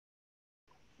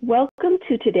Welcome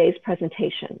to today's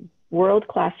presentation,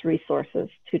 World-Class Resources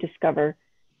to Discover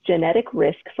Genetic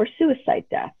Risk for Suicide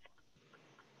Death.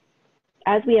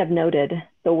 As we have noted,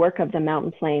 the work of the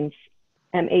Mountain Plains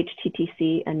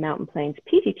MHTTC and Mountain Plains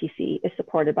PTTC is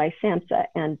supported by SAMHSA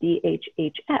and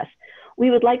DHHS. We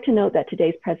would like to note that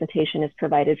today's presentation is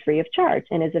provided free of charge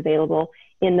and is available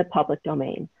in the public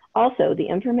domain. Also, the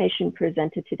information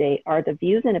presented today are the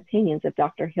views and opinions of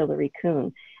Dr. Hillary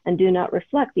Kuhn and do not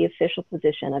reflect the official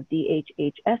position of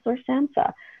DHHS or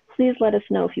SAMHSA. Please let us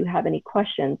know if you have any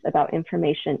questions about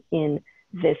information in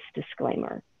this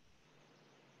disclaimer.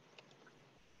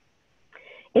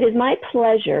 It is my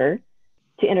pleasure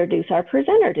to introduce our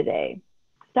presenter today.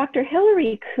 Dr.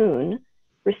 Hillary Kuhn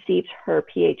received her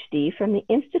PhD from the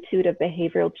Institute of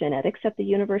Behavioral Genetics at the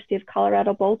University of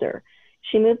Colorado Boulder.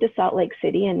 She moved to Salt Lake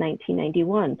City in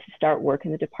 1991 to start work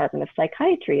in the Department of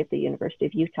Psychiatry at the University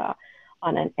of Utah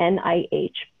on an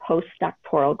NIH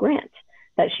postdoctoral grant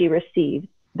that she received,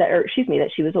 that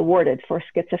she was awarded for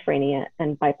schizophrenia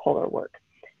and bipolar work.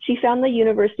 She found the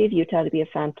University of Utah to be a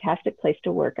fantastic place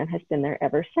to work and has been there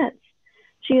ever since.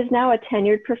 She is now a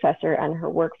tenured professor, and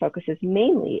her work focuses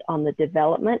mainly on the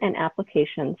development and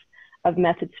applications of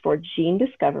methods for gene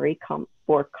discovery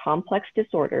for complex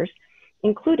disorders,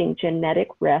 including genetic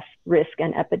risk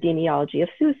and epidemiology of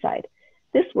suicide.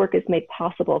 This work is made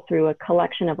possible through a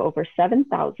collection of over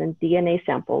 7,000 DNA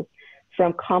samples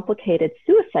from complicated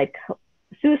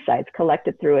suicides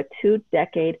collected through a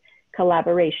 2-decade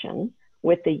collaboration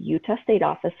with the Utah State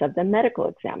Office of the Medical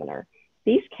Examiner.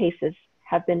 These cases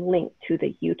have been linked to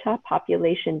the Utah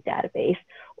Population Database,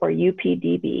 or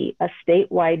UPDB, a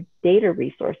statewide data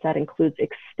resource that includes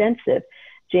extensive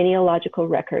genealogical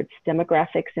records,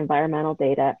 demographics, environmental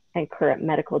data, and current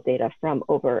medical data from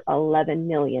over 11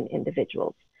 million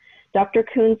individuals. Dr.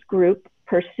 Kuhn's group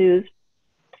pursues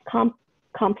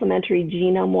complementary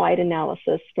genome-wide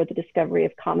analysis for the discovery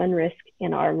of common risk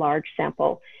in our large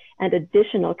sample and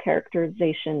additional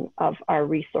characterization of our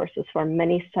resources for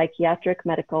many psychiatric,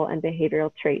 medical, and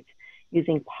behavioral traits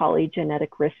using polygenetic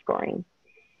risk scoring.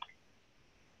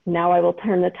 Now I will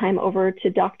turn the time over to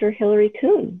Dr. Hillary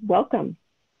Kuhn. Welcome.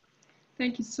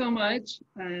 Thank you so much,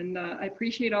 and I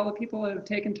appreciate all the people that have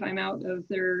taken time out of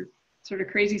their sort of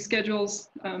crazy schedules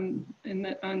in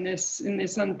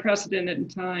this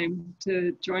unprecedented time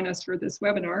to join us for this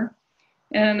webinar.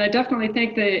 And I definitely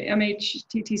thank the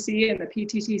MHTTC and the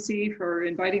PTTC for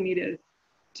inviting me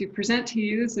to present to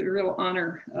you. It's a real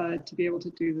honor to be able to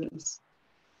do this.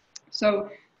 So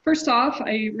first off,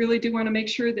 I really do want to make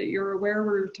sure that you're aware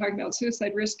we're talking about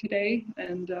suicide risk today,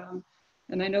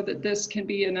 and I know that this can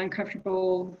be an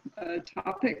uncomfortable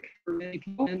topic for many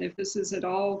people. And if this is at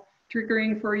all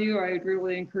triggering for you, I would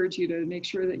really encourage you to make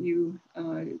sure that you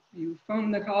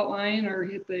phone the hotline or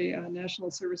hit the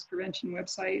National Service Prevention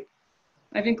website.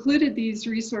 I've included these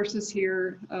resources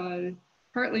here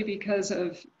partly because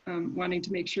of wanting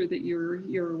to make sure that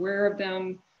you're aware of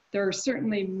them. There are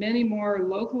certainly many more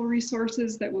local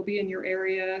resources that will be in your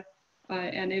area.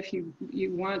 And if you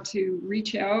want to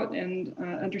reach out and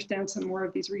understand some more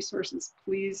of these resources,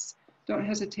 please don't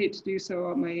hesitate to do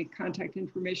so. My contact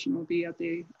information will be at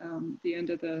the end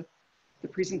of the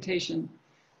presentation.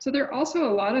 So there are also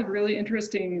a lot of really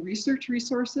interesting research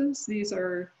resources. These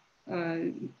are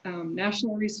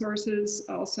national resources,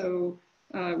 also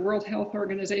World Health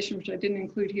Organization, which I didn't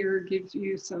include here, gives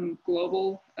you some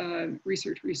global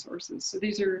research resources. So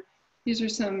these are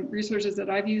some resources that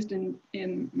I've used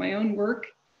in my own work,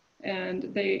 and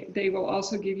they will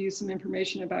also give you some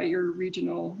information about your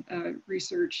regional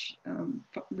research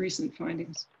recent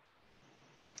findings.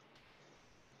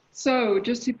 So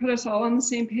just to put us all on the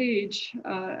same page,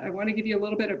 I want to give you a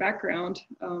little bit of background.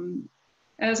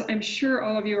 As I'm sure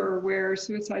all of you are aware,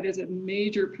 suicide is a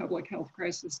major public health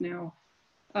crisis now.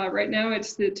 Right now,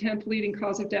 it's the 10th leading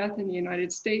cause of death in the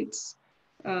United States.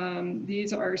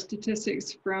 These are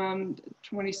statistics from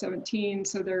 2017,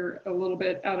 so they're a little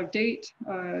bit out of date,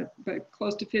 but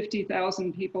close to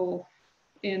 50,000 people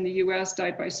in the US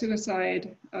died by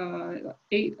suicide,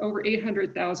 over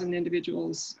 800,000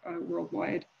 individuals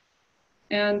worldwide.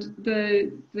 And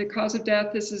the cause of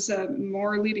death, this is a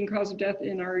more leading cause of death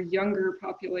in our younger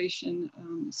population.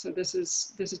 So this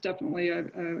is definitely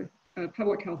a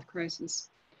public health crisis.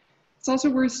 It's also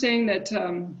worth saying that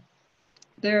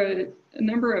there are a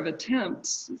number of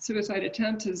attempts. Suicide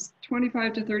attempts is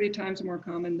 25 to 30 times more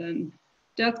common than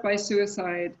death by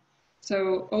suicide.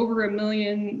 So over 1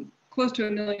 million, close to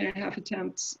 1.5 million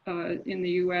attempts in the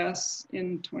US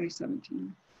in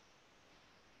 2017.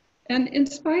 And in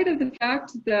spite of the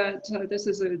fact that this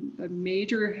is a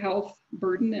major health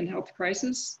burden and health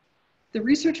crisis, The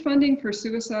research funding for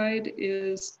suicide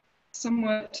is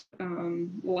somewhat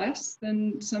less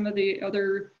than some of the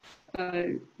other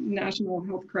national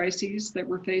health crises that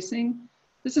we're facing.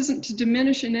 This isn't to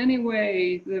diminish in any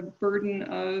way the burden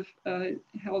of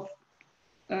health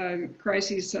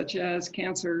crises such as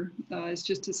cancer. It's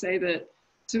just to say that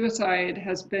suicide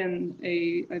has been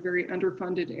a very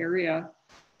underfunded area.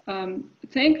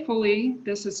 Thankfully,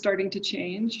 this is starting to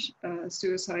change.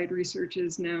 Suicide research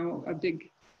is now a big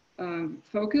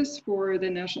focus for the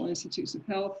National Institutes of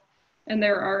Health, and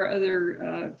there are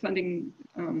other funding,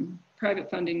 private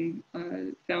funding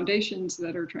foundations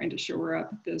that are trying to shore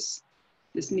up this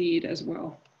need as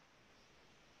well.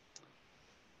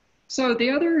 So the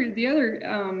other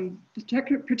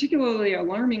particularly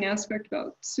alarming aspect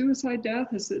about suicide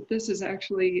death is that this is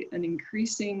actually an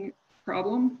increasing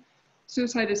problem.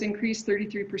 Suicide has increased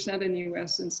 33% in the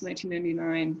US since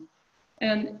 1999.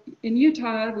 And in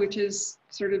Utah, which is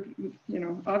sort of,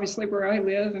 obviously where I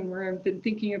live and where I've been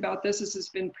thinking about this has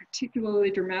been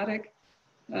particularly dramatic.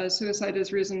 Suicide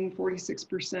has risen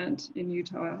 46% in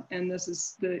Utah, and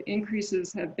the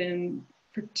increases have been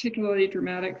particularly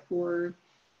dramatic for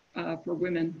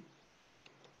women.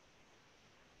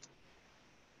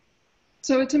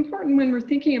 So it's important when we're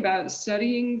thinking about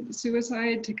studying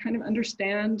suicide to kind of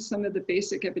understand some of the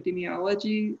basic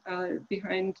epidemiology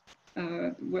behind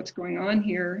what's going on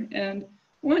here. And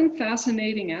one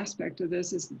fascinating aspect of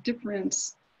this is the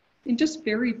difference in just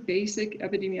very basic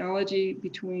epidemiology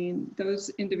between those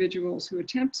individuals who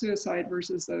attempt suicide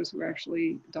versus those who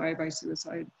actually die by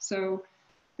suicide. So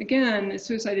again, a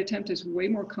suicide attempt is way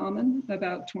more common,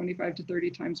 about 25 to 30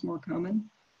 times more common.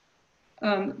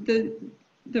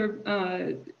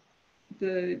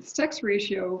 The sex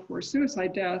ratio for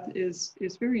suicide death is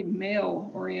very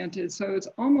male oriented. So it's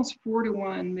almost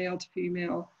 4-to-1 male to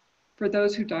female for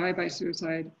those who die by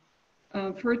suicide.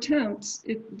 For attempts,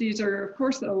 these are of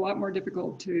course a lot more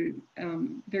difficult to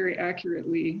very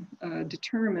accurately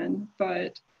determine,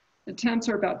 but attempts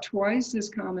are about twice as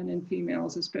common in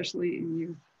females, especially in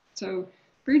youth. So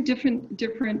very different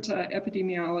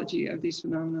epidemiology of these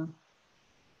phenomena.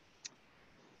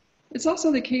 It's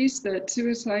also the case that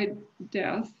suicide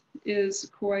death is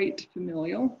quite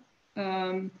familial.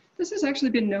 This has actually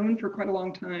been known for quite a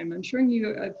long time. I'm showing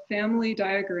you a family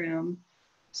diagram.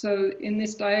 So in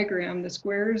this diagram, the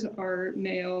squares are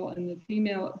male and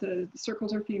the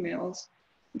circles are females.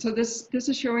 And so this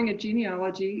is showing a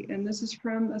genealogy, and this is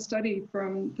from a study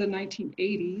from the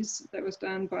 1980s that was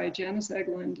done by Janice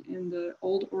Egeland in the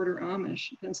Old Order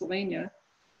Amish, Pennsylvania.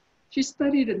 She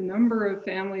studied a number of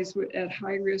families at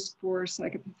high risk for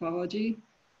psychopathology.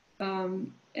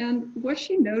 And what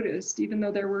she noticed, even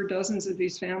though there were dozens of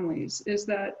these families, is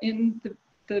that in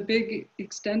the big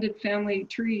extended family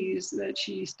trees that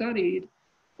she studied,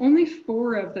 only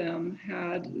 4 of them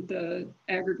had the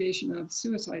aggregation of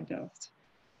suicide deaths.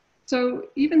 So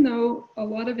even though a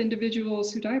lot of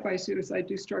individuals who die by suicide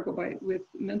do struggle with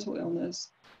mental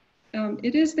illness,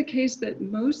 it is the case that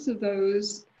most of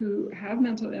those who have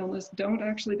mental illness don't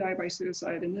actually die by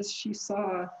suicide. And this she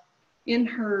saw in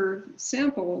her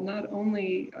sample, not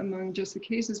only among just the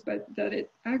cases, but that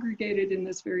it aggregated in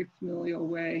this very familial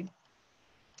way.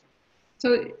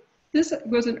 So this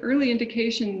was an early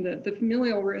indication that the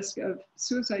familial risk of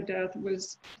suicide death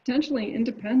was potentially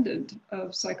independent of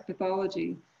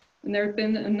psychopathology. And there have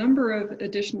been a number of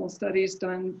additional studies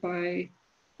done by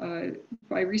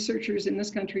researchers in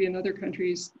this country and other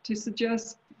countries to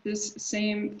suggest this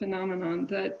same phenomenon,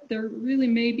 that there really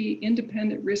may be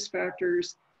independent risk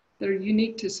factors that are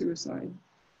unique to suicide.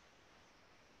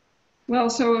 Well,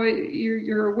 so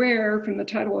you're aware from the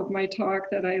title of my talk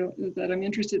that I'm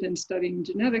interested in studying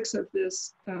genetics of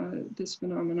this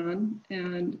phenomenon,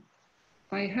 and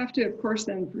I have to, of course,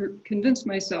 then convince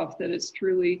myself that it's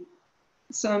truly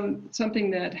something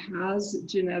that has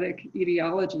genetic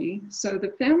etiology. So the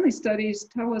family studies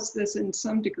tell us this in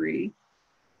some degree,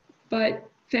 but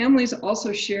families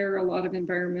also share a lot of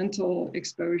environmental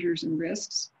exposures and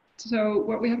risks. So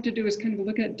what we have to do is kind of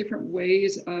look at different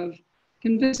ways of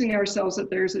convincing ourselves that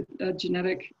there's a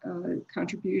genetic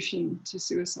contribution to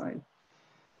suicide.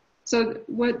 So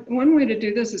one way to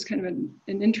do this is kind of an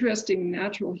interesting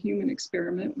natural human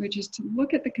experiment, which is to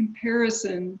look at the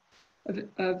comparison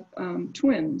of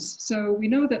twins. So we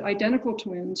know that identical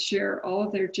twins share all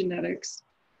of their genetics,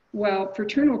 while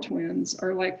fraternal twins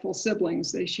are like full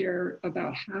siblings. They share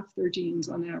about half their genes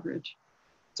on average.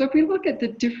 So if we look at the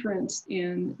difference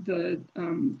in the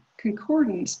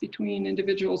concordance between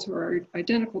individuals who are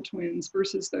identical twins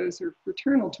versus those who are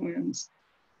fraternal twins,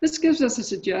 this gives us a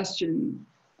suggestion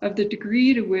of the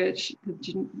degree to which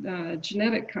the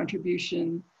genetic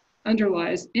contribution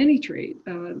underlies any trait,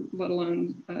 let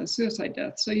alone suicide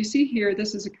death. So you see here,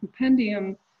 this is a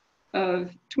compendium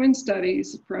of twin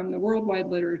studies from the worldwide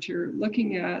literature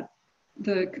looking at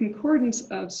the concordance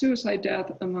of suicide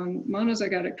death among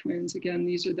monozygotic twins. Again,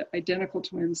 these are the identical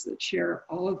twins that share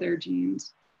all of their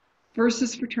genes,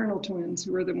 versus fraternal twins,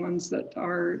 who are the ones that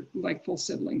are like full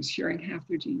siblings, sharing half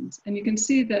their genes. And you can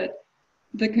see that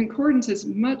the concordance is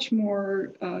much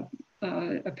more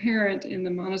apparent in the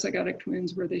monozygotic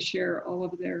twins, where they share all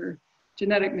of their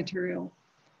genetic material.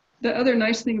 The other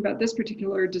nice thing about this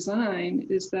particular design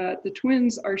is that the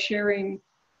twins are sharing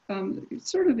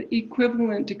sort of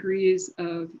equivalent degrees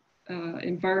of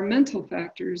environmental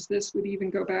factors. This would even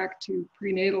go back to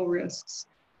prenatal risks.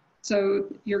 So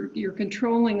you're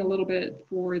controlling a little bit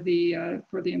for the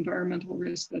environmental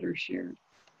risks that are shared.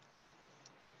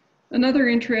 Another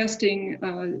interesting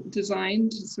design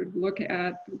to sort of look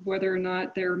at whether or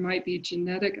not there might be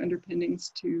genetic underpinnings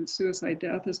to suicide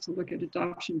death is to look at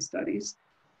adoption studies.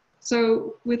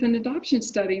 So with an adoption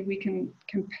study, we can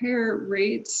compare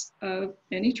rates of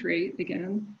any trait,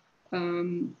 again,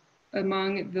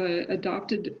 among the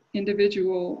adopted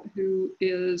individual who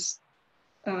is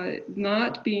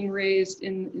not being raised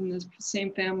in the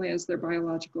same family as their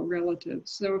biological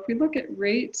relatives. So if we look at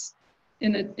rates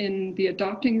in the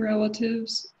adopting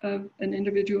relatives of an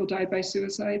individual died by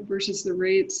suicide versus the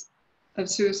rates of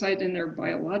suicide in their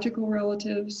biological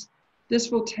relatives,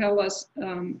 this will tell us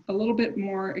a little bit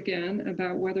more, again,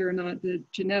 about whether or not the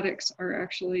genetics are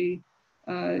actually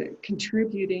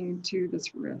contributing to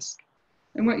this risk.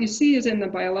 And what you see is in the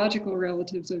biological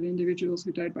relatives of individuals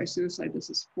who died by suicide, this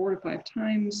is 4 to 5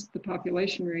 times the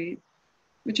population rate,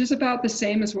 which is about the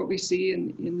same as what we see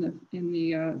in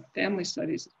the family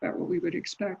studies. It's about what we would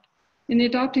expect. In the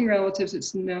adopting relatives,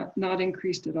 it's not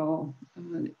increased at all.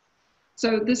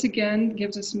 So this again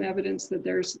gives us some evidence that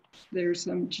there's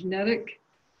some genetic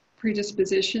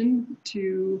predisposition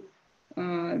to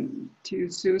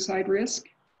suicide risk.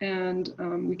 And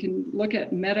we can look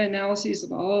at meta-analyses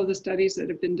of all of the studies that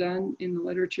have been done in the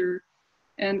literature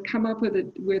and come up with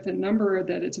a number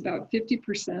that it's about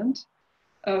 50%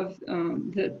 of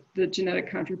the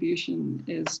genetic contribution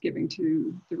is giving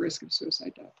to the risk of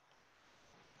suicide death.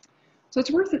 So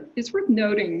it's worth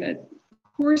noting that,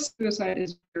 of course, suicide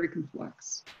is very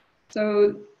complex.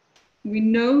 So we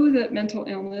know that mental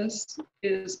illness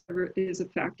is a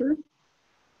factor,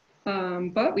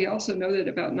 but we also know that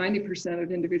about 90%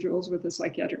 of individuals with a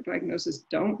psychiatric diagnosis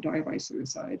don't die by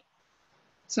suicide.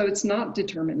 So it's not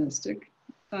deterministic.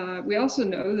 We also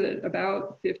know that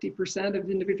about 50% of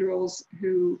individuals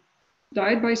who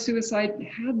died by suicide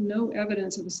had no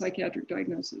evidence of a psychiatric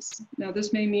diagnosis. Now,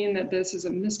 this may mean that this is a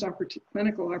missed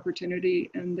clinical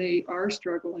opportunity and they are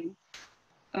struggling,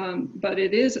 but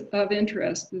it is of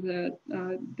interest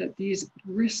that these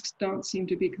risks don't seem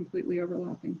to be completely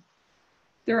overlapping.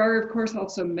 There are, of course,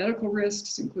 also medical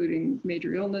risks, including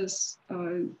major illness,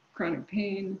 chronic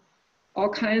pain, all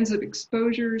kinds of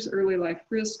exposures, early life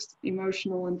risks,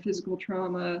 emotional and physical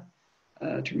trauma,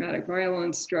 traumatic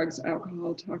violence, drugs,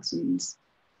 alcohol, toxins.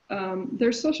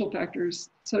 There's social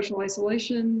factors, social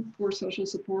isolation, poor social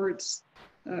supports,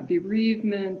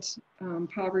 bereavement,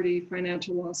 poverty,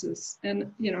 financial losses.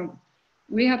 And, you know,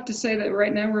 we have to say that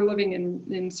right now we're living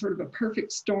in sort of a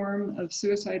perfect storm of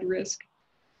suicide risk,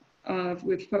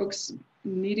 with folks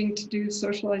needing to do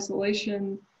social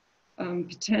isolation,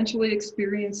 potentially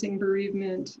experiencing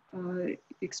bereavement,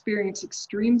 experience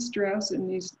extreme stress in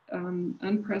these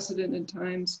unprecedented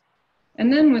times,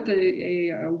 and then with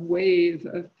a wave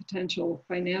of potential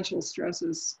financial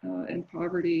stresses and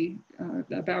poverty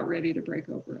about ready to break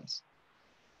over us.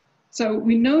 So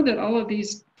we know that all of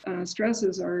these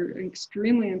stresses are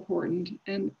extremely important,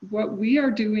 and what we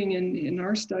are doing in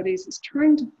our studies is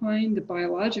trying to find the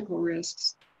biological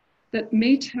risks that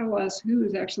may tell us who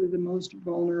is actually the most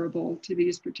vulnerable to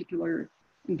these particular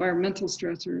environmental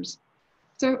stressors.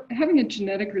 So having a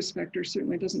genetic risk factor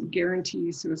certainly doesn't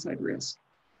guarantee suicide risk.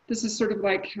 This is sort of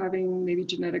like having maybe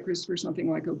genetic risk for something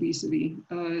like obesity.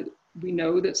 We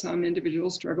know that some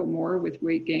individuals struggle more with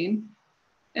weight gain,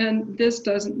 and this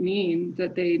doesn't mean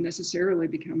that they necessarily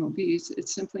become obese. It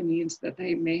simply means that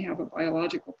they may have a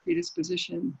biological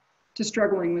predisposition to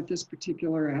struggling with this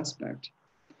particular aspect.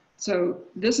 So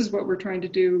this is what we're trying to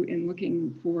do in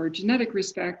looking for genetic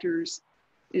risk factors,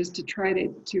 is to try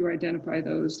to identify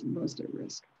those most at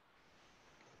risk.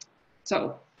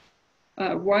 So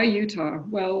why Utah?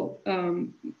 Well,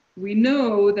 we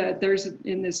know that there's,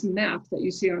 in this map that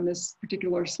you see on this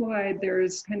particular slide, there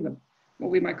is kind of what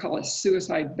we might call a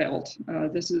suicide belt.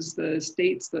 This is the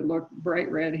states that look bright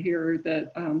red here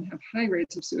that have high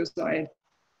rates of suicide.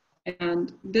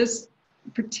 And this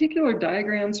particular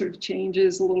diagram sort of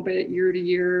changes a little bit year to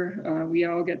year. We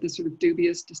all get this sort of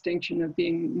dubious distinction of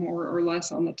being more or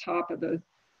less on the top of the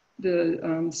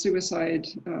suicide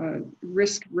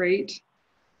risk rate.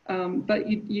 But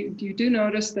you do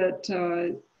notice that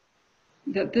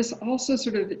that this also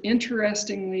sort of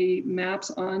interestingly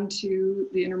maps onto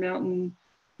the Intermountain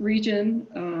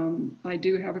region. I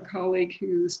do have a colleague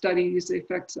who studies the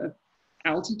effects of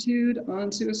altitude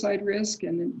on suicide risk,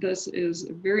 and this is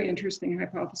a very interesting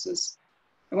hypothesis.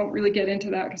 I won't really get into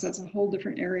that because that's a whole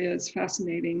different area. It's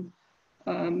fascinating.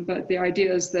 But the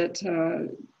idea is that,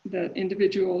 that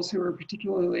individuals who are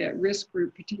particularly at risk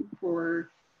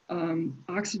for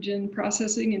oxygen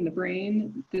processing in the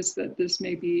brain, that this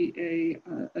may be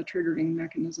a triggering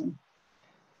mechanism.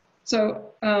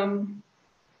 So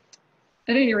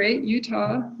at any rate,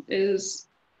 Utah is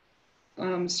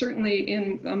certainly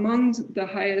among the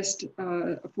highest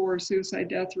for suicide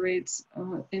death rates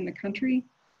in the country.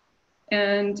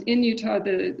 And in Utah,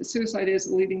 the suicide is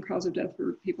the leading cause of death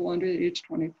for people under the age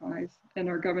 25. And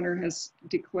our governor has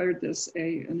declared this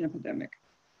an epidemic.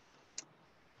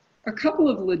 A couple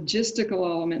of logistical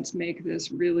elements make this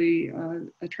really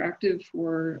attractive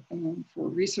for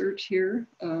research here.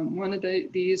 One of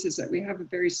these is that we have a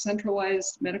very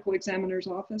centralized medical examiner's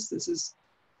office. This is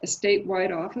a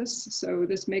statewide office, so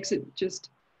this makes it just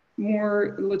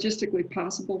more logistically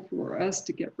possible for us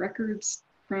to get records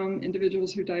from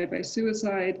individuals who died by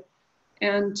suicide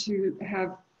and to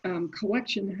have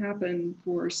collection happen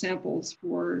for samples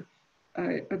for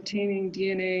obtaining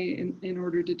DNA in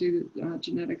order to do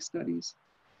genetic studies.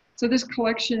 So this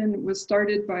collection was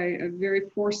started by a very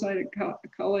foresighted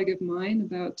colleague of mine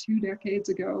about 2 decades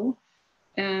ago,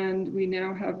 and we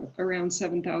now have around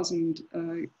 7,000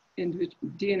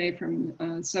 DNA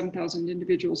from 7,000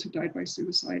 individuals who died by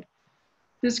suicide.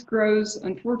 This grows,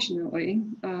 unfortunately,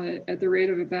 at the rate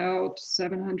of about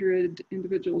 700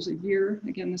 individuals a year.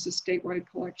 Again, this is statewide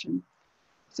collection.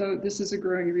 So this is a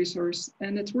growing resource.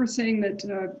 And it's worth saying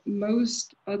that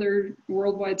most other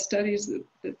worldwide studies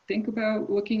that think about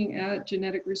looking at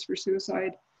genetic risk for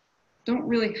suicide don't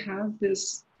really have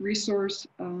this resource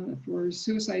for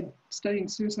studying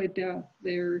suicide death.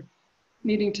 They're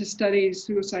needing to study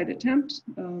suicide attempt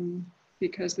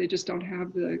because they just don't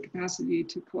have the capacity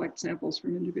to collect samples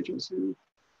from individuals who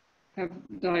have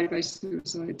died by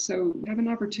suicide. So we have an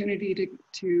opportunity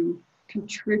to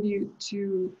contribute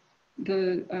to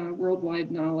the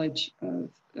worldwide knowledge of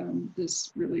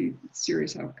this really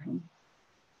serious outcome.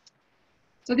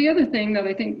 So the other thing that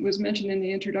I think was mentioned in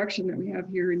the introduction that we have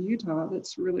here in Utah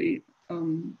that's really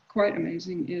quite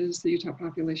amazing is the Utah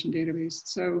Population Database.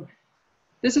 So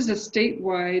this is a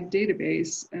statewide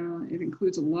database. It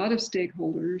includes a lot of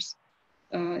stakeholders.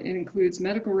 It includes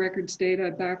medical records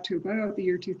data back to about the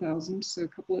year 2000, so a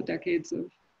couple of decades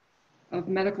of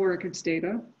medical records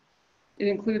data. It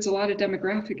includes a lot of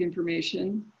demographic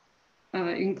information.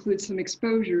 It includes some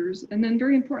exposures. And then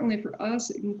very importantly for us,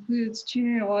 it includes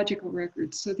genealogical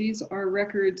records. So these are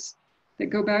records that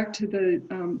go back to the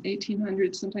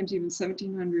 1800s, sometimes even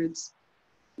 1700s,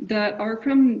 that are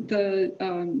from the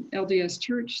LDS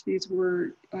Church. These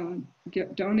were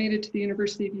donated to the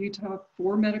University of Utah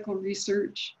for medical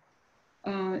research.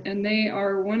 And they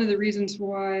are one of the reasons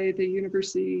why the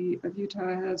University of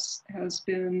Utah has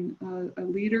been a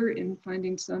leader in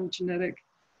finding some genetic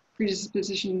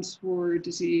predispositions for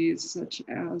disease, such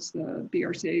as the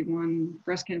BRCA1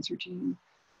 breast cancer gene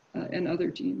and other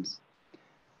genes.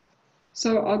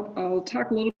 So I'll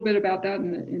talk a little bit about that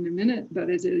in a minute, but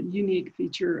it's a unique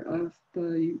feature of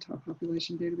the Utah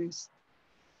Population Database.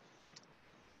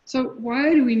 So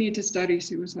why do we need to study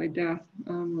suicide death?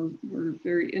 We're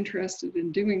very interested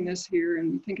in doing this here,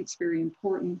 and we think it's very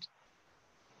important.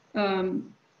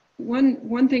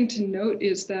 One thing to note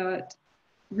is that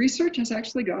research has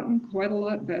actually gotten quite a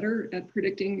lot better at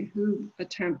predicting who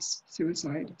attempts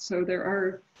suicide. So there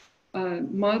are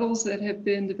models that have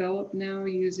been developed now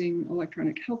using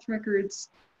electronic health records.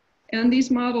 And these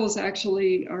models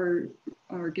actually are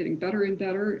getting better and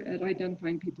better at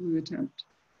identifying people who attempt.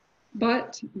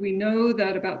 But we know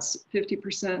that about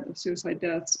 50% of suicide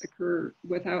deaths occur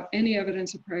without any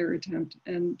evidence of prior attempt.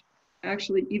 And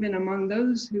actually, even among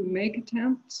those who make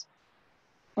attempts,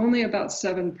 only about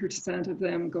 7% of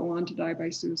them go on to die by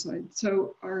suicide.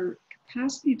 So our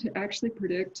capacity to actually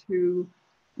predict who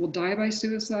will die by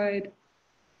suicide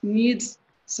needs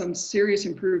some serious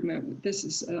improvement. This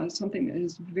is something that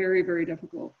is very, very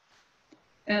difficult.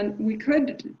 And we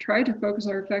could try to focus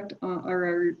our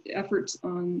efforts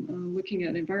on looking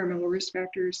at environmental risk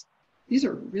factors. These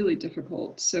are really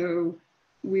difficult. So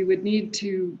We would need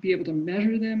to be able to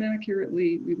measure them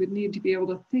accurately. We would need to be able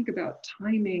to think about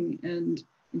timing and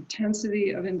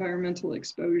intensity of environmental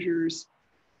exposures.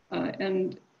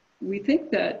 And we think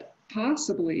that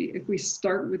possibly if we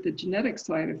start with the genetic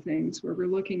side of things, where we're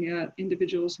looking at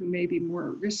individuals who may be more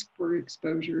at risk for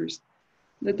exposures,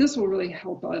 that this will really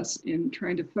help us in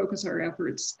trying to focus our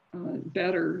efforts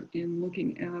better in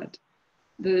looking at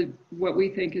what we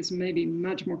think is maybe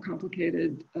much more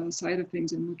complicated side of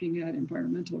things in looking at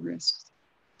environmental risks.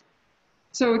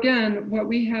 So again, what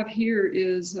we have here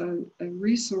is a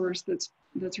resource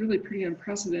that's really pretty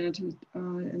unprecedented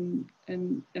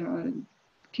and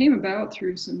came about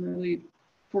through some really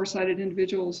foresighted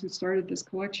individuals who started this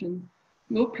collection.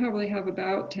 We'll probably have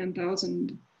about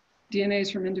 10,000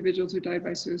 DNAs from individuals who died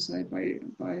by suicide by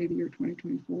the year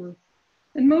 2024.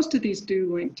 And most of these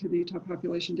do link to the Utah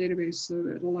Population Database, so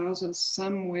it allows us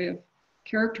some way of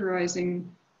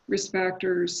characterizing risk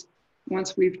factors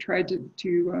once we've tried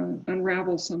to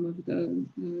unravel some of the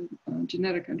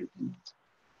genetic underpinnings.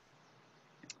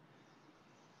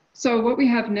 So what we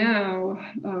have now,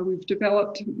 we've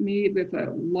developed, me with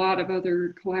a lot of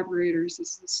other collaborators.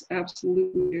 This is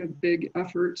absolutely a big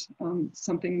effort,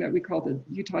 something that we call the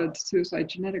Utah Suicide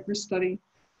Genetic Risk Study.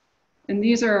 And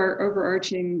these are our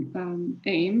overarching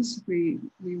aims. We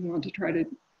want to try to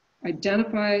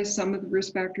identify some of the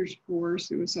risk factors for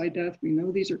suicide death. We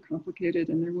know these are complicated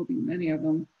and there will be many of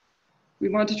them. We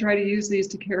want to try to use these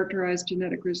to characterize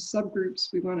genetic risk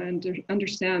subgroups. We want to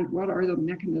understand what are the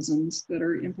mechanisms that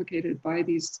are implicated by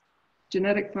these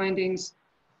genetic findings.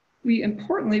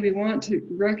 Importantly, we want to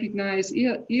recognize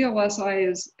ELSI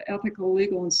as ethical,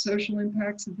 legal, and social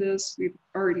impacts of this. We've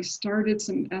already started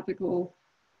some ethical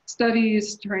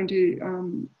studies trying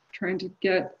to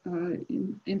get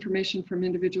information from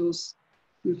individuals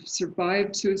who've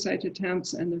survived suicide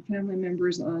attempts and their family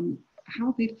members on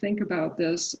how they think about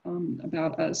this,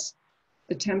 about us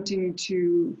attempting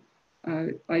to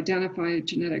identify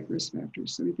genetic risk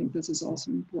factors. So we think this is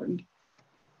also important.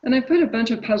 And I put a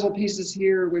bunch of puzzle pieces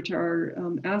here, which are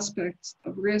aspects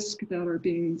of risk that are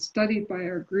being studied by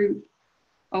our group.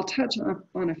 I'll touch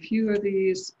on a few of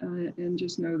these and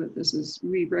just know that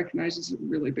we recognize this is a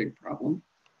really big problem.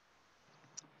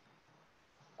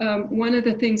 One of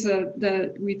the things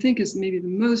that we think is maybe the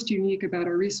most unique about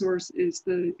our resource is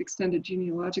the extended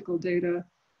genealogical data.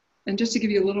 And just to give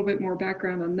you a little bit more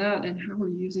background on that and how we're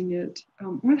using it,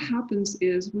 what happens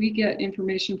is we get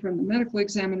information from the medical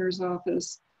examiner's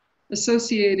office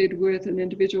associated with an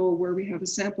individual where we have a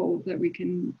sample that we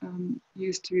can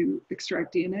use to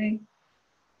extract DNA.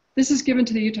 This is given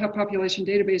to the Utah Population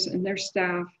Database, and their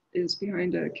staff is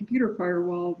behind a computer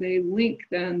firewall. They link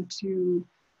then to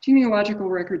genealogical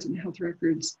records and health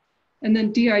records, and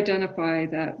then de-identify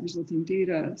that resulting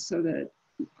data so that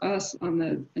us on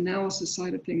the analysis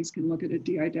side of things can look at a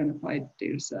de-identified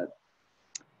data set.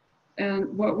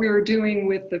 And what we're doing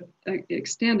with the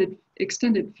extended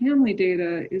family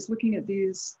data is looking at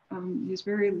these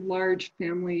very large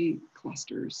family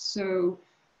clusters. So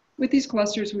with these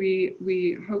clusters,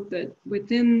 we hope that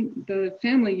within the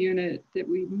family unit that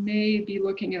we may be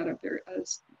looking at a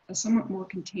somewhat more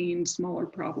contained, smaller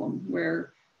problem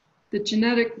where the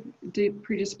genetic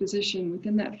predisposition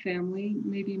within that family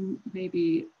may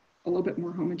be a little bit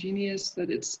more homogeneous, that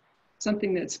it's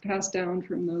something that's passed down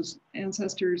from those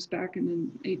ancestors back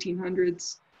in the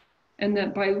 1800s. And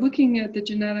that by looking at the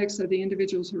genetics of the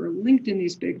individuals who are linked in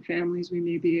these big families, we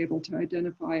may be able to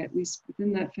identify, at least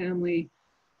within that family,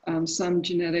 some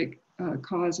genetic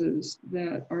causes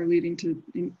that are leading to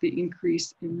the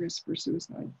increase in risk for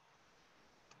suicide.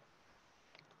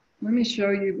 Let me show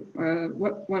you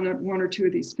what one or two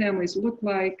of these families look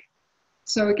like.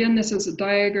 So again, this is a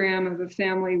diagram of a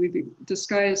family. We've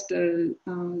disguised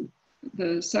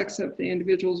the sex of the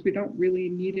individuals. We don't really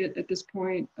need it at this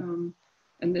point.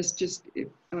 And this just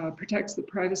protects the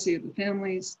privacy of the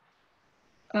families.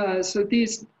 So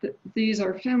these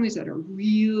are families that are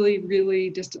really,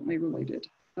 really distantly related.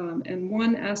 And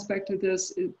one aspect of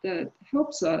this that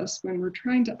helps us when we're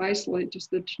trying to isolate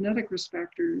just the genetic risk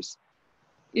factors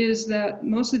is that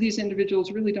most of these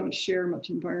individuals really don't share much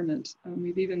environment.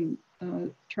 We've even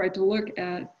tried to look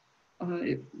at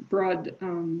broad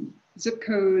zip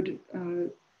code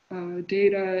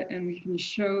data, and we can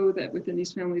show that within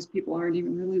these families, people aren't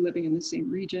even really living in the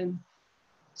same region.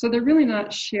 So they're really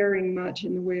not sharing much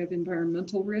in the way of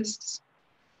environmental risks.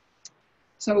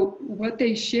 So what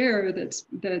they share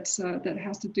that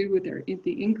has to do with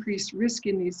the increased risk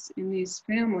in these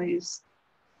families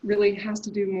really has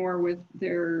to do more with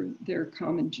their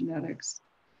common genetics.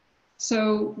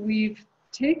 So we've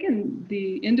taken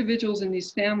the individuals in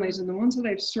these families, and the ones that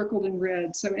I've circled in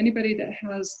red, so anybody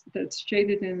that's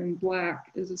shaded in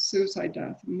black is a suicide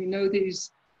death. And we know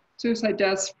these suicide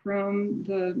deaths from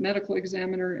the medical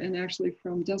examiner and actually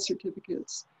from death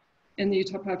certificates in the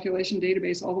Utah population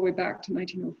database all the way back to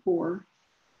 1904.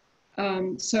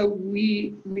 So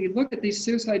we look at these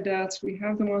suicide deaths, we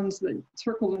have the ones that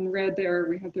circled in red there,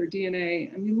 we have their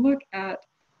DNA, and we look at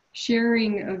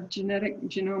sharing of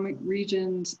genomic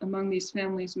regions among these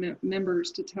families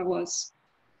members to tell us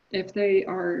if they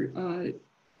are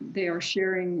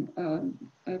sharing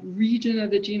a region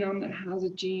of the genome that has a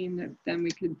gene that then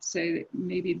we could say that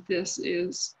maybe this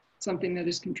is something that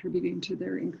is contributing to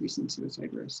their increase in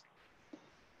suicide risk.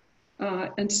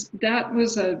 And that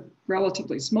was a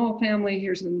relatively small family.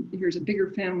 Here's a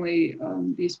bigger family.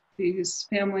 These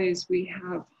families, we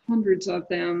have hundreds of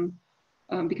them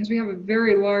because we have a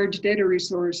very large data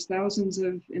resource, thousands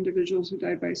of individuals who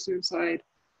died by suicide.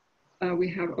 We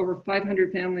have over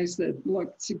 500 families that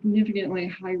look significantly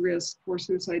high risk for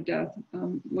suicide death,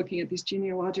 looking at these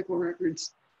genealogical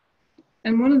records.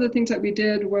 And one of the things that we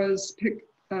did was pick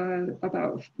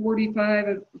about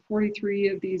 43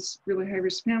 of these really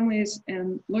high-risk families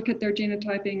and look at their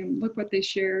genotyping and look what they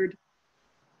shared.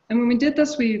 And when we did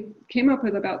this, we came up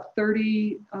with about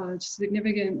 30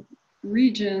 significant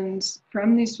regions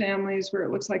from these families where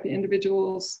it looks like the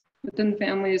individuals within the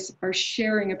families are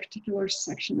sharing a particular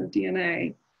section of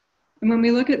DNA. And when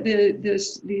we look at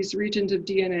these regions of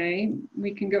DNA,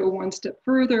 we can go one step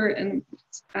further and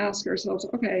ask ourselves,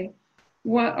 okay,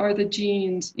 what are the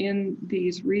genes in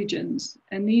these regions?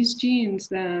 And these genes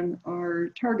then are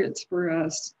targets for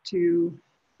us to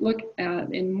look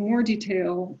at in more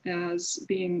detail as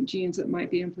being genes that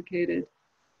might be implicated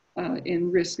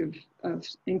in risk of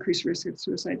increased risk of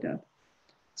suicide death.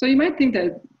 So you might think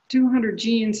that 200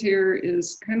 genes here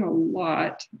is kind of a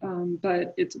lot,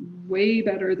 but it's way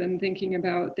better than thinking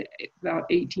about about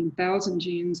 18,000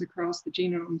 genes across the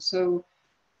genome. So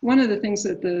one of the things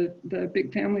that the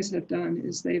big families have done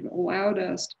is they've allowed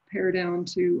us to pare down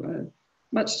to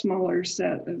a much smaller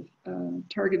set of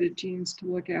targeted genes to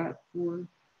look at for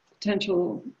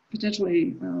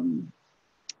potentially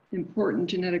important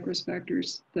genetic risk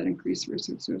factors that increase risk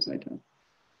of suicide death.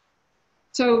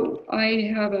 So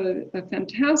I have a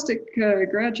fantastic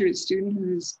graduate student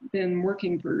who's been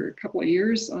working for a couple of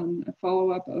years on a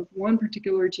follow-up of one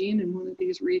particular gene in one of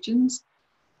these regions.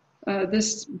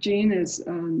 This gene is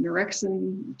a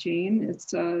Nerexin gene.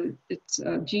 It's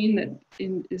a gene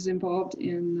that is involved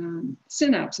in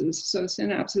synapses. So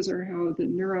synapses are how the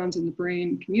neurons in the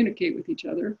brain communicate with each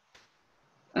other.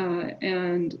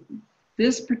 And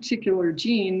this particular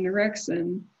gene,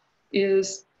 Nerexin,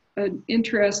 is an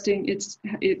interesting,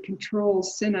 it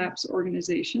controls synapse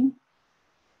organization.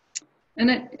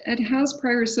 And it has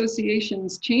prior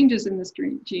associations, changes in this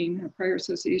gene have prior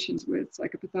associations with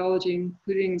psychopathology,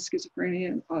 including schizophrenia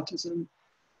and autism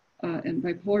and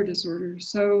bipolar disorder.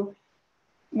 So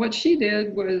what she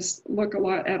did was look a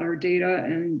lot at our data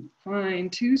and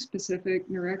find two specific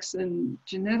Nerexin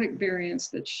genetic variants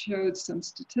that showed some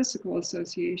statistical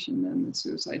association then with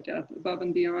suicide death above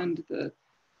and beyond the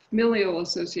familial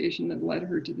association that led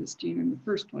her to this gene in the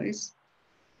first place.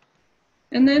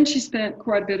 And then she spent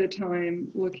quite a bit of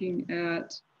time looking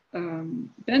at on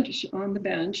the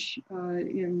bench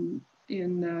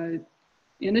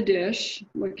in a dish,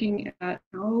 looking at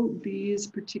how these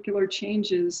particular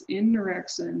changes in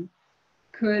Nerexin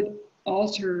could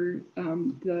alter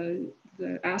the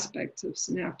aspects of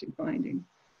synaptic binding.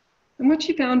 And what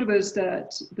she found was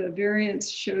that the variants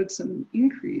showed some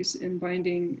increase in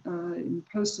binding, in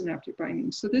postsynaptic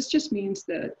binding. So this just means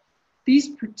that these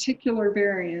particular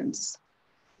variants,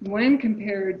 when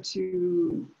compared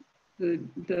to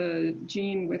the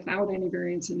gene without any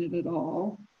variants in it at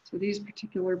all, so these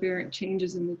particular variant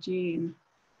changes in the gene,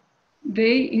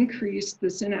 they increase the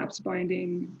synapse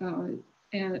binding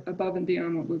and above and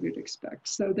beyond what we would expect.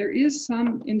 So there is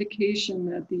some indication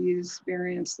that these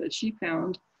variants that she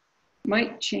found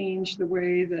might change the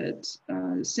way that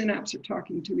synapses are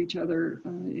talking to each other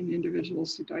in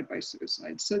individuals who died by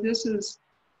suicide. So this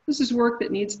is work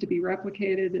that needs to be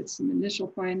replicated. It's some initial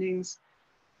findings.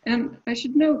 And I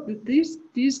should note that these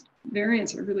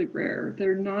variants are really rare.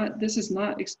 This is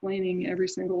not explaining every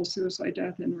single suicide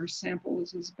death in our sample.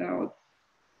 This is about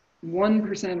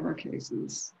 1% of our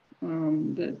cases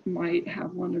that might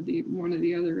have one or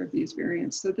the other of these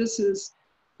variants. So this is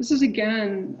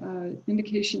again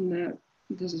indication that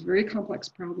this is a very complex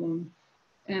problem.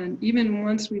 And even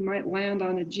once we might land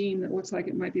on a gene that looks like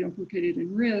it might be implicated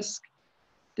in risk,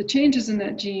 the changes in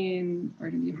that gene are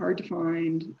going to be hard to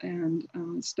find, and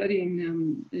studying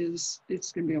them it's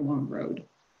going to be a long road.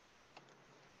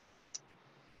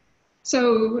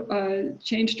 So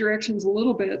change directions a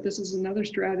little bit. This is another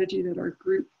strategy that our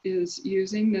group is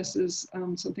using. This is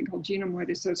something called genome-wide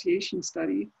association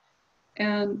study.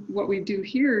 And what we do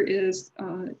here is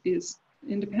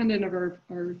independent of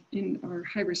our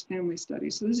high-risk family study.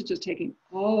 So this is just taking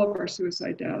all of our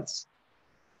suicide deaths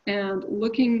and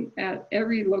looking at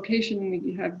every location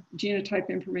we have genotype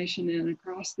information in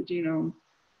across the genome,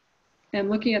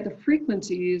 and looking at the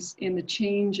frequencies in the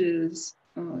changes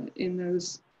in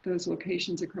those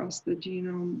locations across the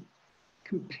genome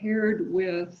compared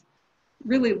with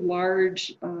really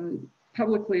large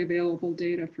publicly available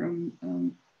data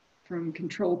from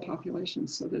control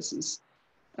populations. So this is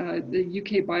the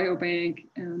UK Biobank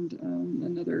and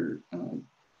another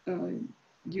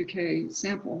UK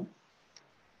sample.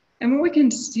 And what we can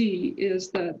see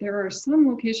is that there are some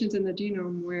locations in the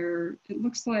genome where it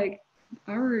looks like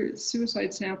our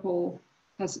suicide sample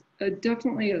has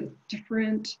definitely a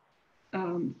different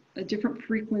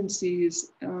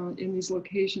frequencies in these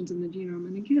locations in the genome.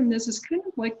 And again, this is kind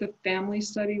of like the family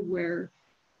study, where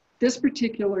this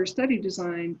particular study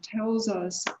design tells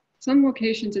us some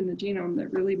locations in the genome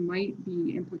that really might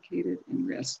be implicated in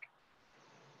risk.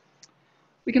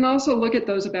 We can also look at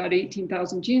those about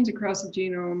 18,000 genes across the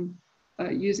genome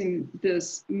using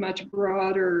this much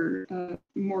broader,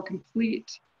 more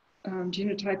complete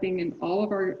genotyping in all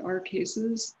of our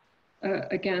cases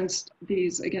against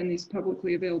these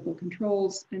publicly available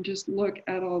controls, and just look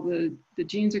at all the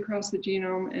genes across the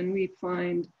genome, and we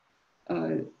find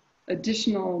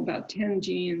additional about 10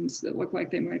 genes that look like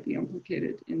they might be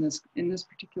implicated in this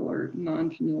particular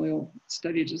non-familial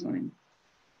study design.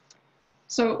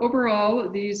 So overall,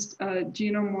 these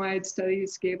genome-wide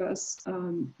studies gave us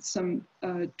some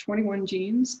 21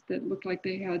 genes that looked like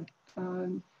they had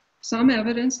some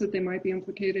evidence that they might be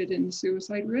implicated in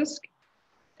suicide risk.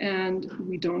 And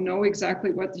we don't know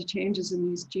exactly what the changes in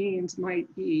these genes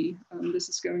might be. This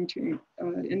is going to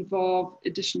involve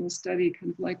additional study,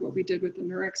 kind of like what we did with the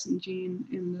neurexin gene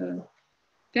in the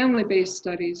family-based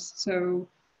studies. So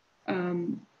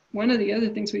one of the other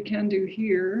things we can do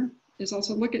here is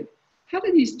also look at how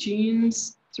do these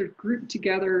genes sort of group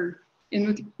together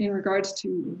in regards to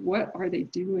what are they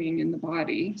doing in the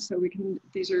body. So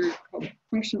these are called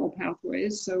functional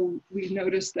pathways. So we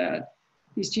noticed that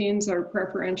these genes are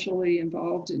preferentially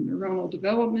involved in neuronal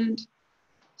development.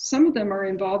 Some of them are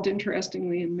involved,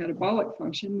 interestingly, in metabolic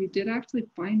function. We did actually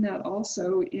find that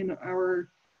also in our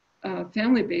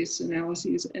family-based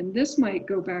analyses. And this might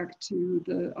go back to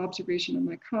the observation of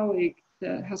my colleague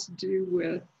that has to do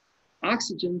with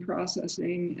oxygen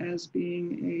processing as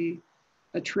being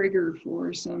a trigger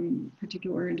for some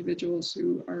particular individuals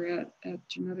who are at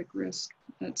genetic risk,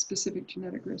 at specific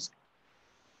genetic risk.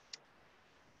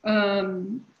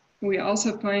 We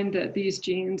also find that these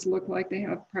genes look like they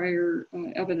have prior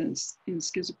evidence in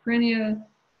schizophrenia,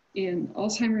 in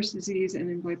Alzheimer's disease,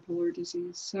 and in bipolar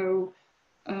disease. So,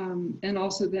 and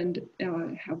also then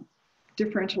have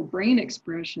differential brain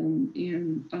expression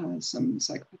in some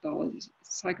psychopathology,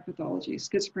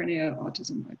 schizophrenia,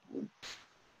 autism, bipolar.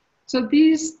 So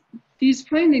these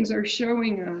findings are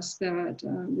showing us that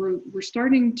we're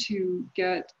starting to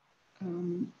get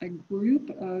a group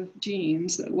of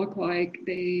genes that look like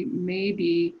they may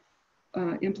be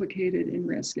implicated in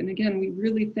risk. And again, we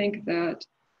really think that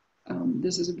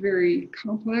this is a very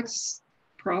complex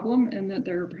problem and that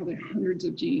there are probably hundreds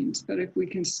of genes. But if we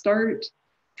can start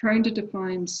trying to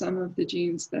define some of the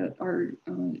genes that are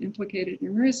implicated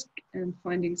in risk and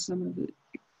finding some of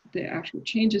the actual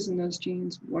changes in those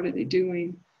genes, what are they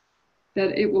doing,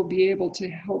 that it will be able to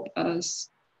help us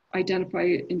identify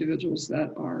individuals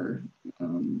that are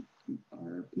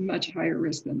much higher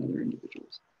risk than other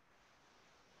individuals.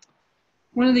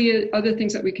 One of the other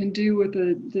things that we can do with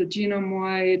the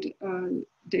genome-wide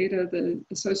data, the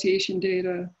association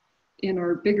data in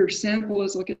our bigger sample,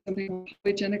 is look at something called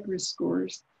polygenic risk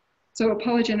scores. So a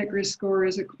polygenic risk score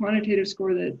is a quantitative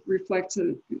score that reflects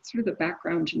sort of the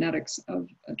background genetics of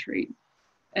a trait.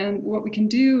 And what we can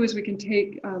do is we can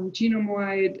take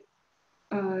genome-wide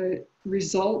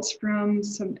results from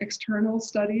some external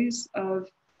studies of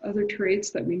other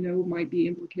traits that we know might be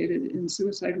implicated in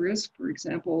suicide risk, for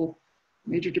example,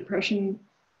 major depression,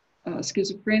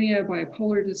 schizophrenia,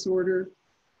 bipolar disorder,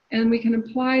 and we can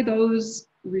apply those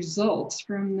results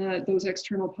from those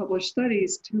external published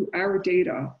studies to our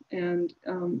data and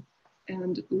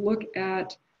look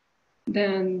at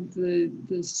then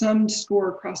the summed score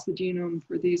across the genome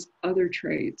for these other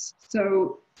traits.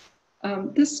 So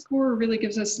This score really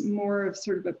gives us more of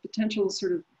sort of a potential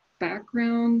sort of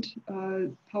background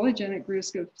polygenic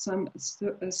risk of some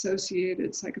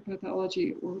associated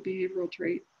psychopathology or behavioral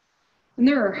trait. And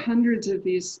there are hundreds of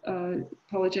these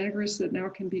polygenic risks that now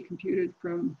can be computed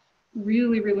from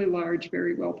really, really large,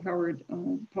 very well-powered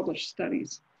published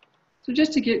studies. So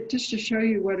just to show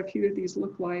you what a few of these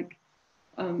look like,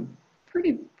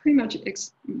 pretty much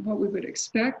what we would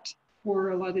expect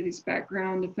for a lot of these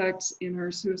background effects in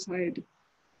our suicide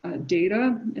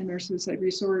data and our suicide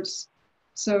resource.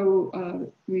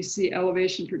 So we see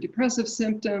elevation for depressive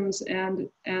symptoms and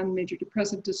major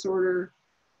depressive disorder.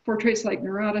 For traits like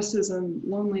neuroticism,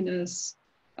 loneliness,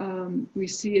 we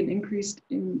see an increase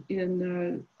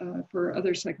for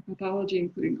other psychopathology,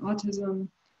 including autism,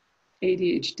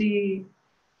 ADHD,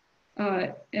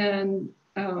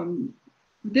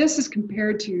 this is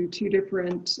compared to two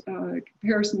different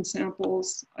comparison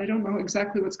samples. I don't know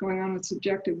exactly what's going on with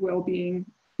subjective well-being.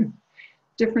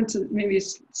 Differences, maybe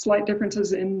slight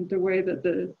differences in the way that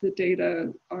the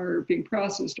data are being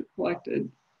processed or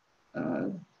collected.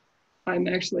 I'm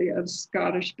actually of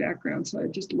Scottish background, so I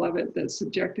just love it that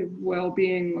subjective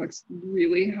well-being looks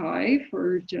really high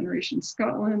for Generation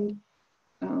Scotland.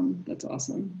 That's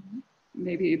awesome.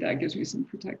 Maybe that gives me some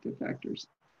protective factors.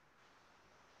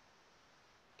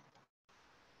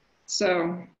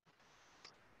 So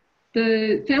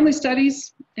the family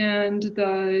studies and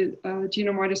the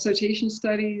genome-wide association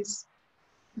studies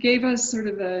gave us sort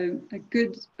of a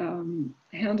good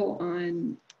handle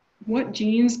on what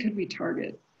genes could we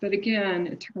target. But again,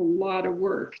 it took a lot of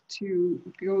work to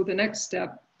go the next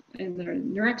step in the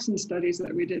neurexin studies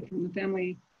that we did from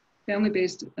the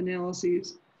family-based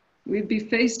analyses. We'd be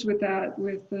faced with that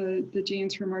with the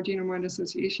genes from our genome-wide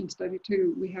association study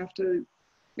too. We have to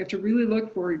really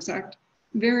look for exact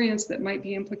variants that might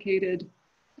be implicated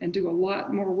and do a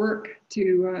lot more work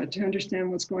to understand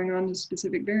what's going on in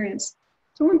specific variants.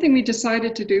 So one thing we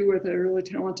decided to do with a really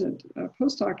talented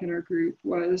postdoc in our group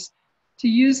was to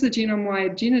use the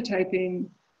genome-wide genotyping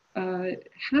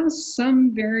has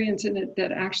some variants in it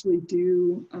that actually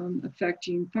do affect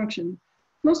gene function.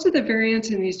 Most of the variants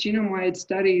in these genome-wide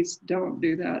studies don't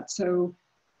do that. So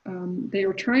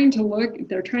they're trying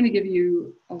to give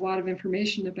you a lot of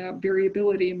information about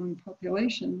variability among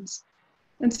populations.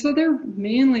 And so they're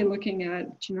mainly looking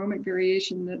at genomic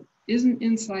variation that isn't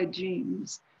inside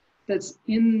genes, that's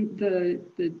in the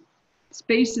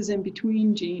spaces in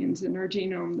between genes in our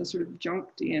genome, the sort of junk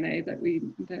DNA that we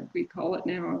call it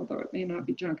now, although it may not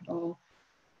be junk at all.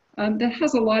 That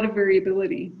has a lot of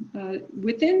variability.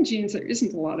 Within genes, there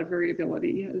isn't a lot of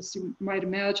variability, as you might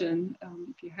imagine.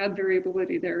 If you had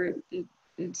variability there,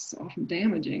 it's often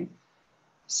damaging.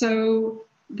 So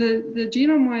the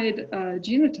genome-wide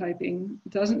genotyping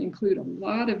doesn't include a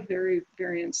lot of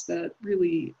variants that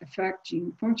really affect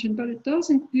gene function, but it does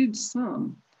include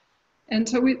some. And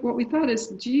so what we thought is,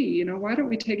 gee, why don't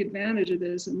we take advantage of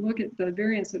this and look at the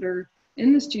variants that are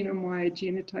in this genome-wide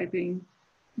genotyping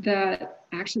that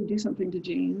actually do something to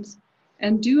genes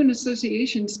and do an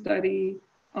association study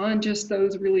on just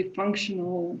those really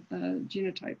functional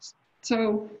genotypes.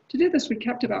 So to do this, we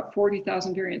kept about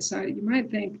 40,000 variants. So you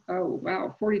might think, oh,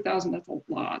 wow, 40,000, that's a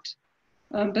lot.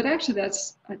 But actually,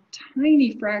 that's a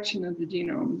tiny fraction of the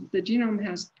genome. The genome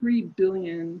has 3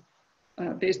 billion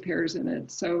base pairs in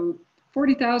it. So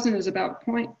 40,000 is about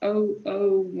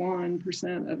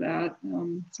 0.001% of that.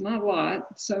 It's not a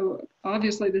lot. So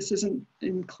obviously this isn't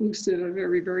inclusive of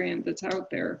every variant that's out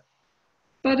there.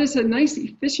 But it's a nice,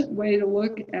 efficient way to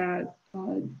look at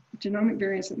genomic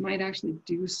variants that might actually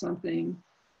do something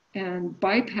and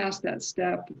bypass that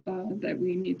step that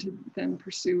we need to then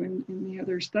pursue in the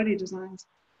other study designs.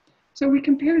 So we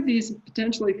compared these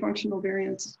potentially functional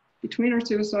variants between our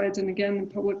suicides and again,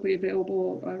 publicly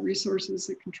available resources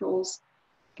that controls,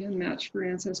 again, match for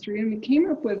ancestry. And we came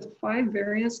up with 5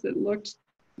 variants that looked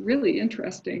really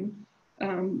interesting.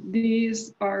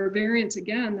 These are variants,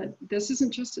 again, that this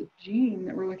isn't just a gene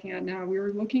that we're looking at now. We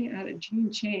were looking at a gene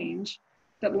change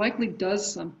that likely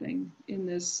does something in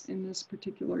this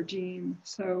particular gene.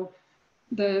 So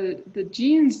the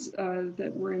genes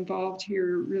that were involved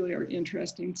here really are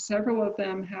interesting. Several of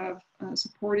them have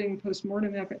supporting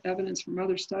postmortem evidence from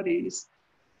other studies,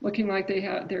 looking like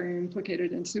they're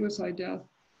implicated in suicide death.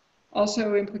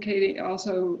 Also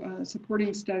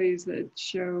supporting studies that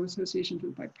show associations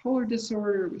with bipolar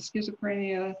disorder, with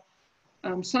schizophrenia.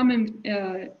 Some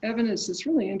evidence that's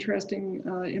really interesting,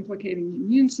 implicating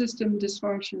immune system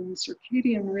dysfunction,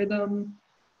 circadian rhythm,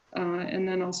 and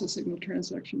then also signal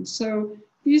transduction. So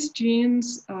these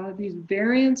genes, these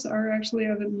variants are actually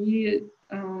of immediate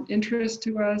interest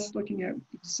to us, looking at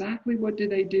exactly what do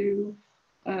they do.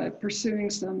 pursuing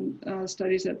some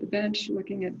studies at the bench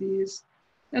looking at these.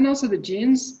 And also the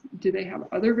genes, do they have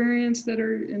other variants that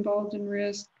are involved in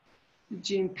risk?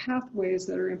 Gene pathways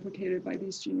that are implicated by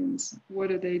these genes,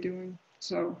 what are they doing?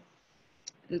 So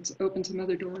it's opened some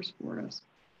other doors for us.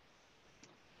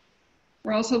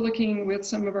 We're also looking with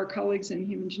some of our colleagues in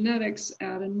human genetics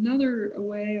at another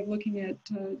way of looking at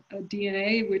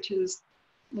DNA, which is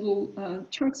little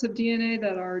chunks of DNA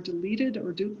that are deleted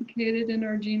or duplicated in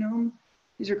our genome.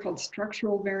 These are called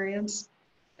structural variants.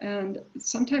 And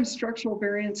sometimes structural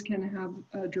variants can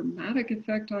have a dramatic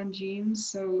effect on genes,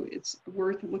 so it's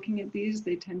worth looking at these.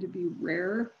 They tend to be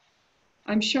rare.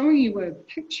 I'm showing you a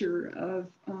picture of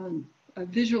a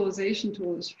visualization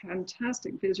tool, this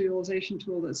fantastic visualization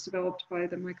tool that's developed by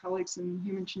my colleagues in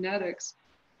human genetics,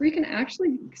 where you can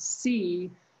actually see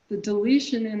the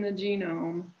deletion in the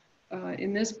genome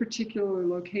in this particular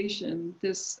location.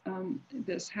 This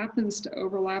happens to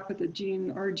overlap with the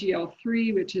gene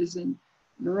RGL3, which is a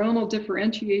neuronal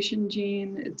differentiation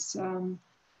gene. It's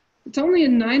only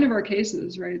in 9 of our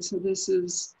cases, right? So this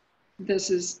is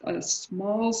a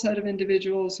small set of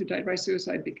individuals who died by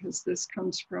suicide because this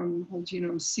comes from whole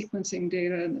genome sequencing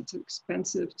data and it's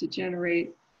expensive to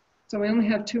generate. So we only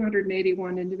have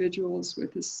 281 individuals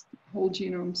with this whole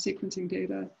genome sequencing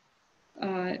data.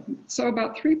 So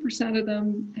about 3% of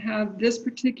them have this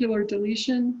particular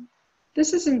deletion.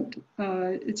 This isn't,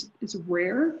 it's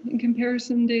rare in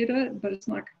comparison data, but it's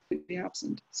not completely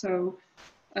absent. So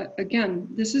again,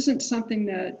 this isn't something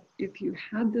that if you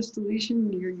had this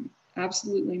deletion, you're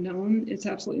absolutely known, it's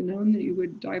absolutely known that you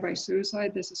would die by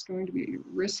suicide. This is going to be a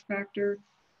risk factor,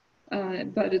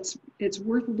 but it's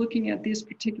worth looking at these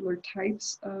particular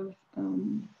types of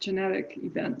genetic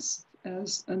events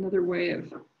as another way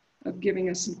of giving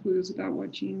us some clues about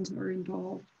what genes are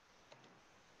involved.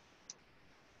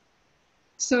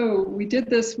 So we did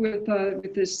this with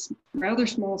this rather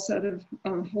small set of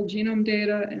whole genome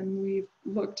data, and we've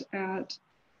looked at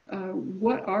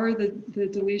what are the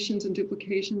deletions and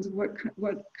duplications,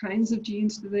 what kinds of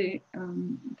genes do they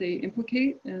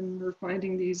implicate, and we're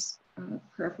finding these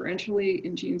preferentially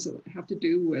in genes that have to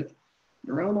do with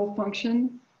neuronal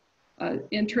function.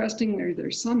 Interesting,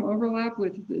 there's some overlap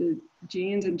with the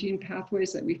genes and gene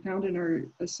pathways that we found in our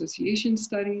association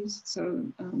studies. So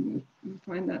we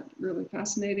find that really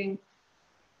fascinating.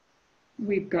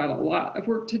 We've got a lot of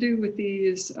work to do with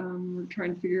these. We're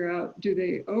trying to figure out, do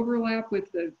they overlap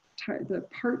with the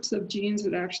parts of genes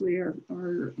that actually are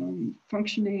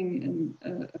functioning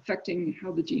and affecting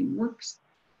how the gene works.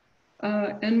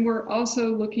 And we're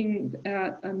also looking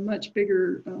at a much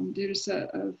bigger data set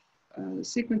of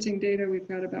sequencing data. We've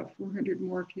got about 400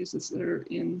 more cases that are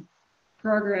in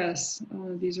progress.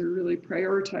 These are really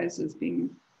prioritized as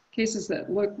being cases that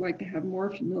look like they have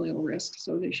more familial risk,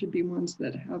 so they should be ones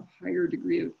that have higher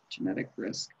degree of genetic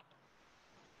risk.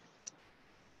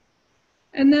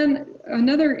 And then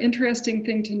another interesting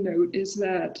thing to note is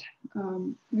that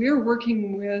we are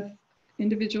working with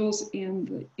individuals in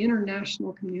the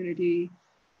international community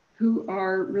who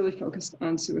are really focused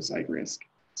on suicide risk.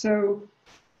 So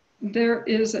there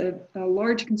is a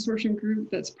large consortium group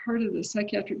that's part of the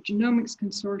Psychiatric Genomics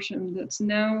Consortium that's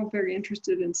now very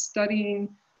interested in studying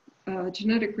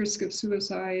genetic risk of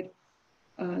suicide.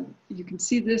 You can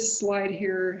see this slide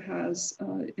here has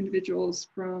individuals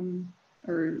from,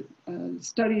 or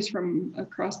studies from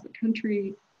across the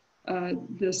country.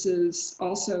 This is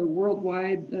also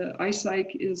worldwide. The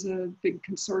IPSYCH is a big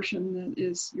consortium that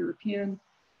is European.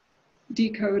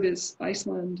 DECODE is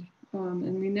Iceland.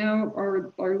 And we now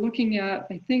are looking at,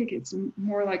 I think it's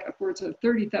more like upwards of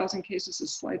 30,000 cases.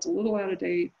 This slide's a little out of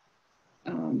date. A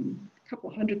couple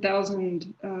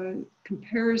 100,000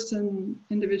 comparison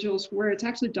individuals where it's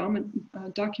actually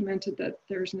documented that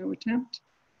there's no attempt.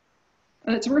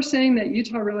 It's worth saying that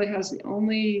Utah really has the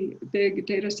only big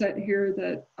data set here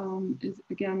that is,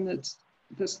 again,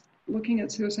 that's looking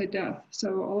at suicide death.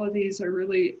 So all of these are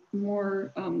really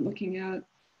more looking at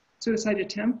suicide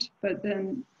attempt, but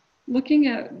then looking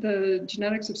at the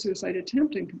genetics of suicide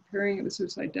attempt and comparing it with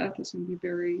suicide death is going to be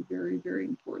very, very, very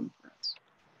important for us.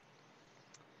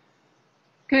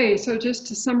 Okay, so just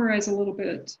to summarize a little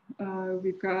bit,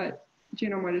 we've got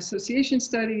genome-wide association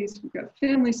studies, we've got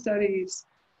family studies,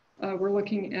 we're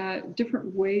looking at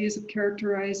different ways of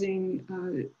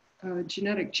characterizing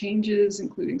genetic changes,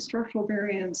 including structural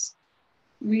variants.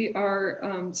 We are,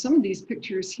 some of these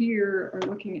pictures here are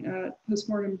looking at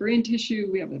postmortem brain tissue.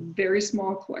 We have a very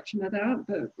small collection of that,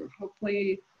 but we're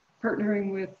hopefully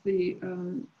partnering with the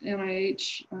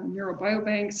NIH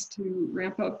neurobiobanks to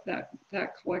ramp up that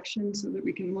collection so that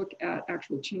we can look at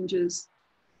actual changes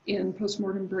in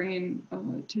postmortem brain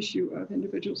tissue of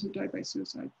individuals who died by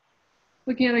suicide.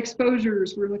 Looking at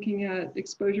exposures, we're looking at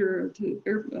exposure to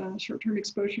air, short-term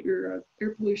exposure of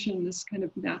air pollution. This kind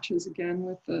of matches again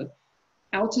with the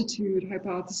altitude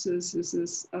hypothesis. Is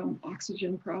this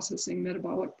oxygen processing,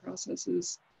 metabolic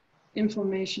processes,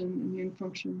 inflammation, immune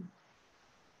function.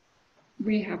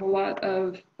 We have a lot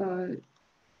of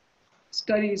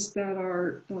studies that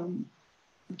are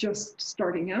just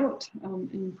starting out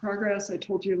in progress. I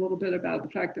told you a little bit about the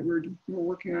fact that we're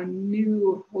working on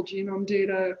new whole genome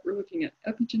data. We're looking at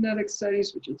epigenetic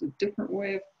studies, which is a different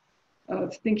way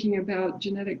of thinking about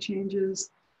genetic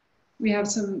changes. We have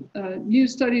some new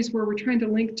studies where we're trying to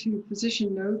link to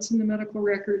physician notes in the medical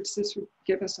records. This would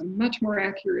give us a much more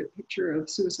accurate picture of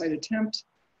suicide attempt,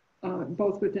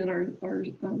 both within our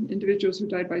individuals who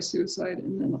died by suicide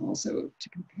and then also to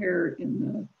compare in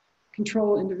the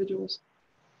control individuals.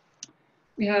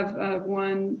 We have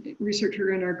one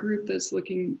researcher in our group that's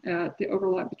looking at the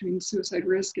overlap between suicide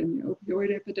risk and the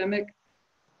opioid epidemic.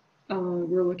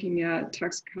 We're looking at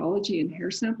toxicology in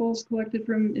hair samples collected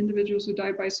from individuals who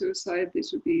died by suicide.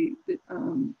 These would be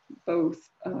both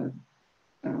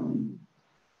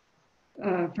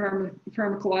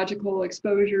pharmacological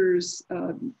exposures,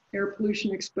 air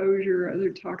pollution exposure, other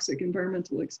toxic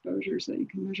environmental exposures that you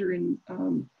can measure in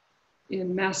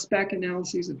mass spec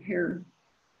analyses of hair.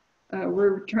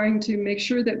 We're trying to make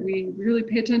sure that we really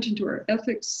pay attention to our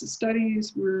ethics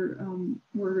studies.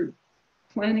 We're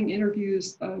planning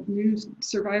interviews of new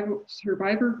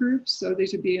survivor groups. So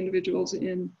these would be individuals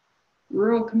in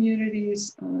rural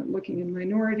communities, looking in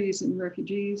minorities and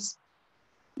refugees.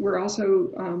 We're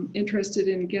also interested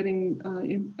in getting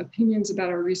opinions about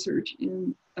our research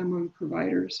among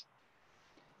providers.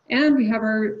 And we have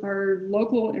our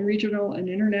local and regional and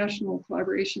international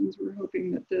collaborations. We're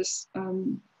hoping that this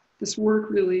work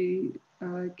really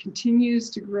continues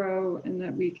to grow and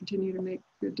that we continue to make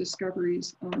good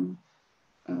discoveries on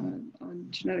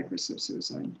genetic risks of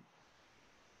suicide.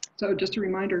 So just a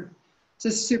reminder,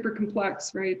 this is super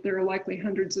complex, right? There are likely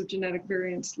hundreds of genetic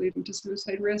variants leading to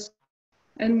suicide risk.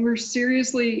 And we're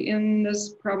seriously in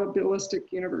this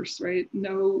probabilistic universe, right?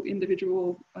 No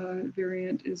individual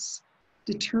variant is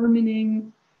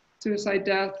determining suicide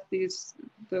death.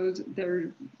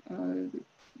 Their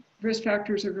risk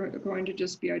factors are going to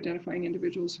just be identifying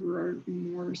individuals who are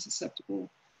more susceptible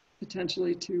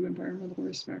potentially to environmental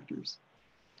risk factors.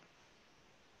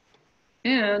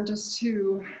 And just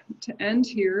to end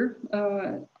here,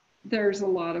 there's a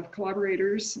lot of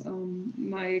collaborators.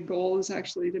 My goal is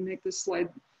actually to make this slide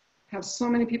have so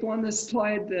many people on this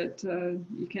slide that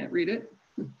you can't read it.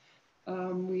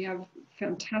 We have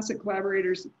fantastic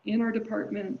collaborators in our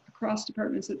department, across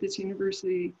departments at this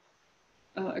university,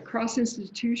 across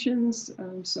institutions,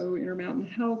 so Intermountain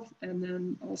Health, and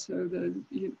then also the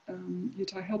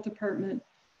Utah Health Department.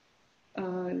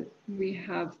 We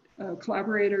have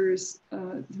collaborators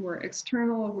who are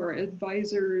external, who are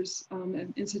advisors at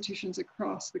institutions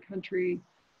across the country.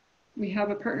 We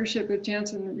have a partnership with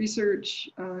Janssen Research,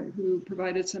 who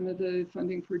provided some of the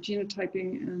funding for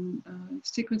genotyping and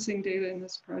sequencing data in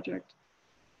this project.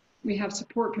 We have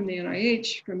support from the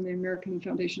NIH, from the American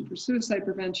Foundation for Suicide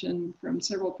Prevention, from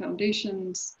several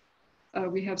foundations.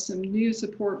 We have some new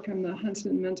support from the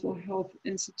Huntsman Mental Health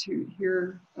Institute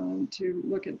here to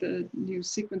look at the new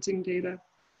sequencing data.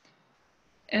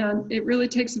 And it really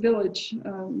takes a village.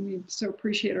 We so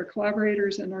appreciate our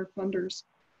collaborators and our funders.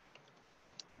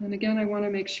 And again, I want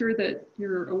to make sure that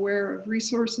you're aware of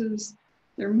resources.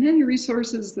 There are many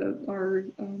resources that are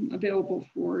available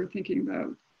for thinking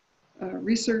about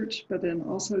research, but then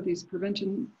also these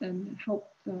prevention and help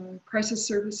crisis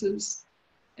services.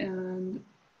 And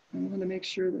I want to make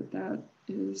sure that that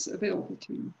is available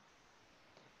to you.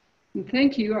 And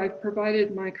thank you. I've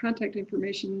provided my contact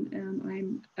information, and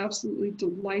I'm absolutely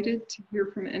delighted to hear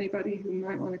from anybody who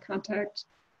might want to contact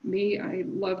me. I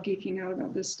love geeking out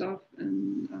about this stuff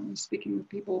and speaking with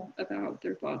people about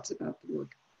their thoughts about the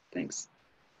work. Thanks.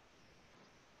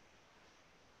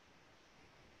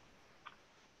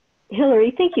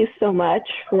 Hillary, thank you so much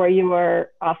for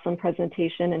your awesome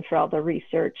presentation and for all the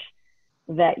research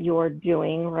that you're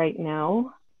doing right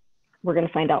now. We're going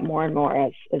to find out more and more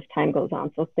as time goes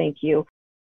on, so thank you.